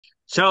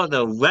So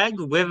the Red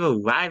River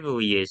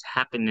rivalry is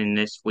happening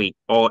this week,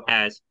 or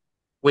as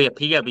we at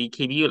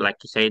PWTB would like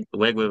to say, the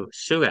Red River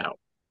Shootout.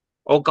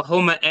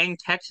 Oklahoma and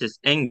Texas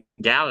in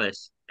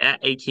Dallas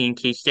at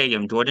AT&T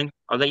Stadium. Jordan,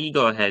 I'll let you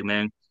go ahead,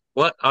 man.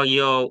 What are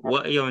your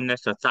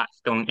initial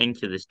thoughts going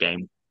into this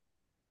game?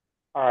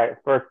 All right,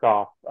 first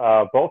off,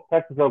 both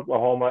Texas and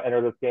Oklahoma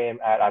entered this game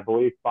at, I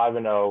believe,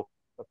 5-0.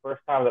 The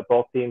first time that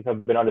both teams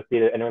have been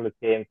undefeated entering this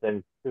game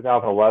since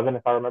 2011,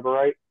 if I remember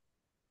right.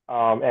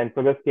 And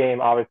for this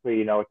game,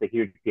 obviously, it's a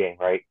huge game,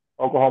 right?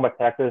 Oklahoma,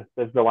 Texas,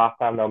 this is the last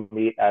time they'll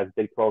meet as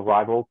Big 12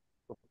 rivals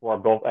before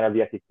both enter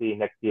the SEC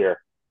next year.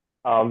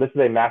 This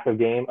is a massive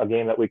game, a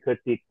game that we could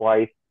see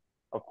twice.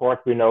 Of course,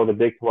 we know the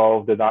Big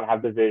 12 does not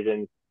have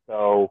divisions,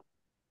 so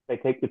they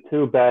take the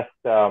two best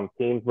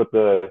teams with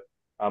the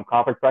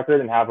conference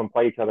record and have them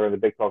play each other in the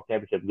Big 12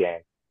 championship game.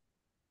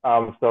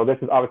 So this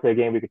is obviously a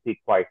game we could see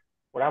twice.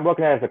 What I'm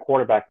looking at is a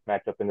quarterback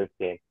matchup in this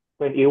game.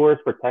 Quinn Ewers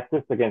for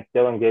Texas against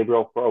Dylan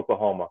Gabriel for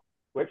Oklahoma.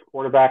 Which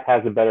quarterback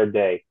has a better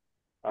day?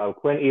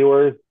 Quinn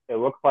Ewers, it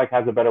looks like,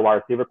 has a better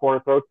wide receiver core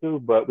to throw to,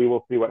 but we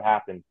will see what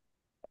happens.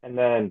 And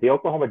then the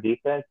Oklahoma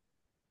defense,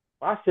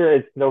 last year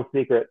it's no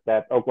secret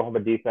that Oklahoma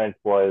defense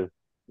was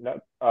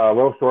a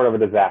little short of a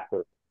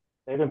disaster.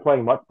 They've been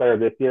playing much better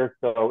this year,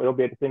 so it'll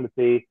be interesting to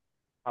see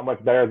how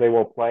much better they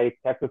will play.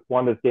 Texas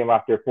won this game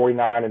last year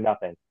 49 to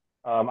nothing.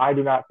 I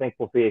do not think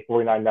we'll see a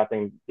 49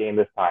 nothing game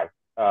this time.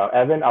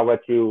 Evan, I'll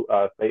let you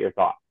state your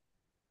thoughts.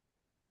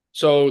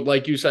 So,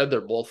 like you said,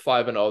 they're both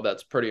 5-0.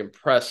 That's pretty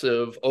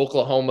impressive.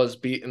 Oklahoma's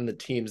beaten the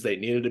teams they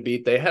needed to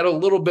beat. They had a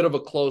little bit of a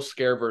close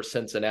scare versus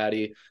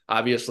Cincinnati.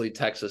 Obviously,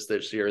 Texas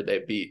this year, they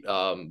beat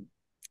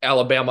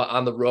Alabama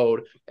on the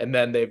road, and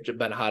then they've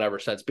been hot ever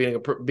since,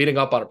 beating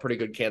up on a pretty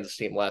good Kansas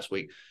team last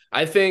week.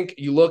 I think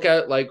you look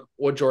at like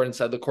what Jordan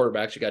said, the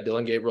quarterbacks, you got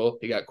Dylan Gabriel,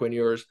 you got Quinn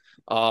Ewers,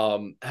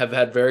 have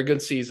had very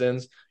good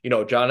seasons.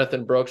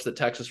 Jonathan Brooks, the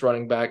Texas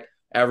running back,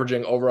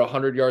 averaging over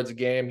 100 yards a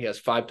game. He has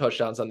 5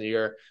 touchdowns on the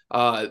year.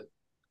 I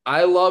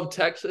love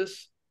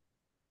Texas.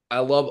 I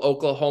love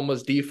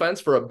Oklahoma's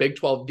defense for a Big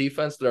 12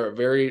 defense. They're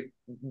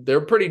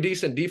a pretty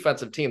decent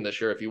defensive team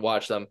this year if you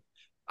watch them.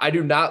 I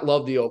do not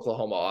love the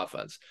Oklahoma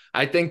offense.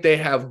 I think they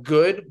have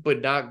good but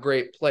not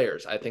great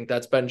players. I think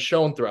that's been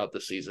shown throughout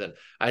the season.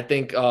 I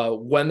think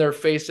when they're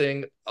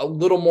facing a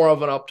little more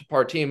of an up to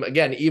par team,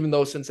 again, even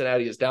though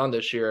Cincinnati is down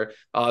this year,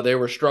 they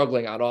were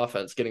struggling on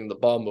offense, getting the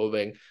ball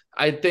moving.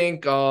 I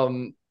think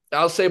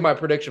I'll save my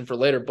prediction for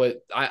later, but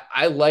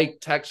I like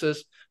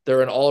Texas.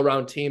 They're an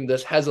all-around team.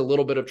 This has a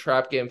little bit of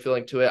trap game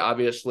feeling to it.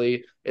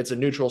 Obviously, it's a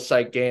neutral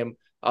site game.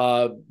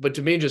 But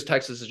to me, just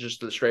Texas is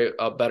just a straight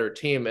up better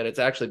team, and it's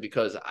actually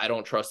because I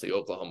don't trust the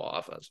Oklahoma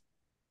offense.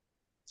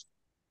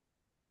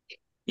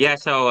 Yeah,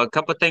 so a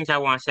couple things I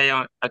want to say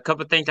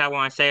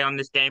on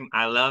this game.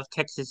 I love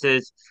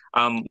Texas's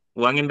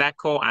running back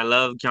core. I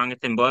love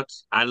Jonathan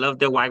Brooks. I love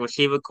their wide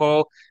receiver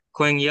core.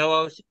 Quinn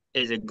Ewers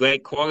is a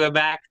great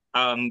quarterback.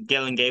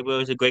 Dylan Gabriel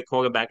is a great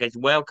quarterback as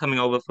well, coming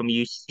over from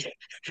UC.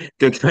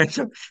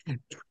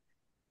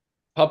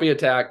 Puppy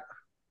attack.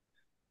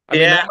 I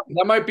mean Yeah,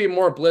 that might be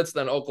more blitz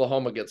than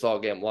Oklahoma gets all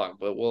game long,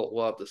 but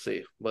we'll have to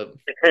see. But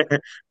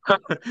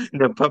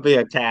the puppy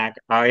attack.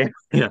 Oh yeah,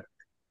 yeah.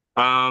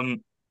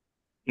 Um,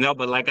 no,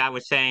 but like I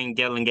was saying,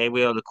 Dylan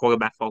Gabriel, the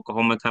quarterback for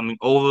Oklahoma, coming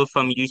over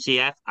from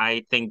UCF.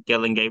 I think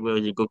Dylan Gabriel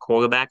is a good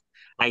quarterback.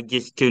 I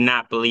just do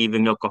not believe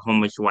in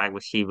Oklahoma's wide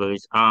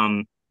receivers.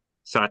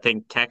 So I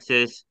think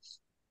Texas,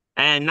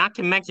 and not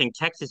to mention,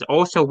 Texas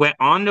also went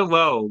on the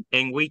road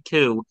in week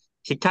two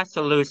to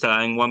Tuscaloosa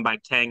and won by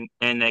 10,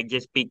 and they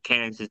just beat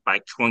Kansas by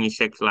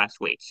 26 last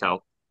week.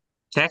 So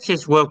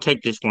Texas will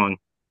take this one.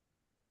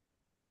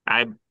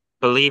 I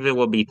believe it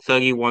will be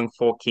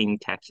 31-14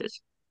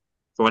 Texas.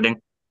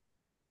 Jordan?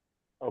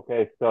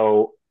 Okay,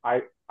 so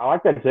I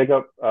like that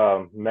Jacob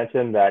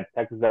mentioned that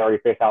Texas had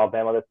already faced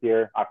Alabama this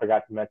year. I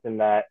forgot to mention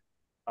that.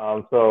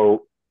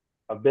 So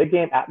a big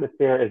game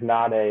atmosphere is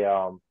not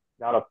a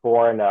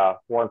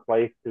foreign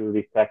place to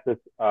these Texas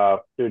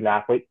student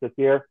athletes this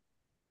year.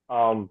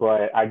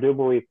 But I do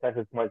believe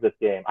Texas wins this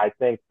game. I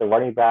think the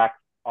running backs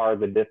are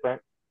the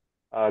difference.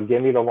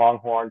 Give me the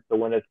Longhorns to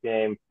win this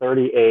game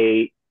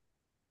 38-28.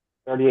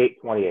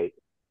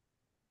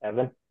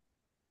 Evan?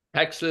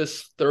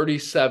 Texas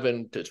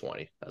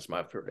 37-20. That's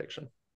my prediction.